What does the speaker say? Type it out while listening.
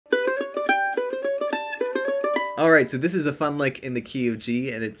Alright, so this is a fun lick in the key of G,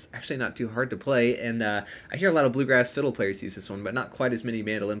 and it's actually not too hard to play, and I hear a lot of bluegrass fiddle players use this one, but not quite as many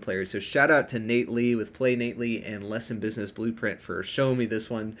mandolin players, so shout out to Nate Lee with Play Nate Lee and Lesson Business Blueprint for showing me this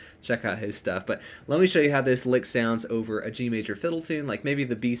one. Check out his stuff. But let me show you how this lick sounds over a G major fiddle tune, like maybe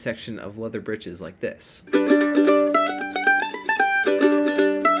the B section of Leather Britches, like this.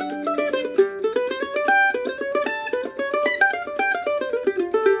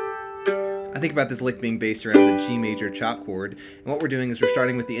 I think about this lick being based around the G major chop chord, and what we're doing is we're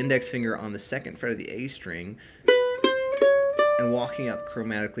starting with the index finger on the 2nd fret of the A string and walking up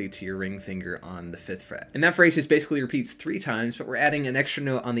chromatically to your ring finger on the 5th fret. And that phrase just basically repeats 3 times, but we're adding an extra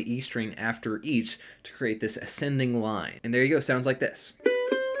note on the E string after each to create this ascending line. And there you go, sounds like this.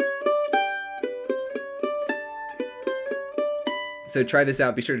 So try this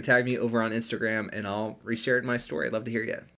out. Be sure to tag me over on Instagram and I'll reshare it in my story. I'd love to hear you.